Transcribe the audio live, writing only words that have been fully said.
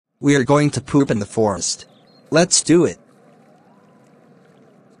We are going to poop in the forest. Let's do it.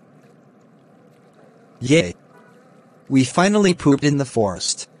 Yay! We finally pooped in the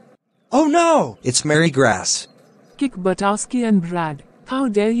forest. Oh no! It's Mary Grass. Kick Butowski and Brad. How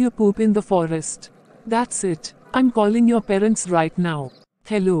dare you poop in the forest? That's it. I'm calling your parents right now.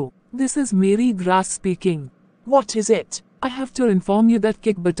 Hello, this is Mary Grass speaking. What is it? I have to inform you that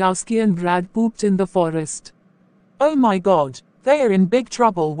Kick Butowski and Brad pooped in the forest. Oh my god, they are in big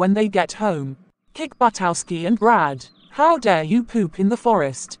trouble when they get home. Kick Butowski and Brad, how dare you poop in the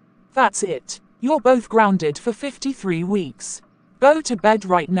forest? That's it. You're both grounded for 53 weeks. Go to bed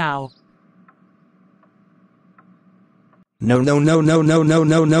right now. No.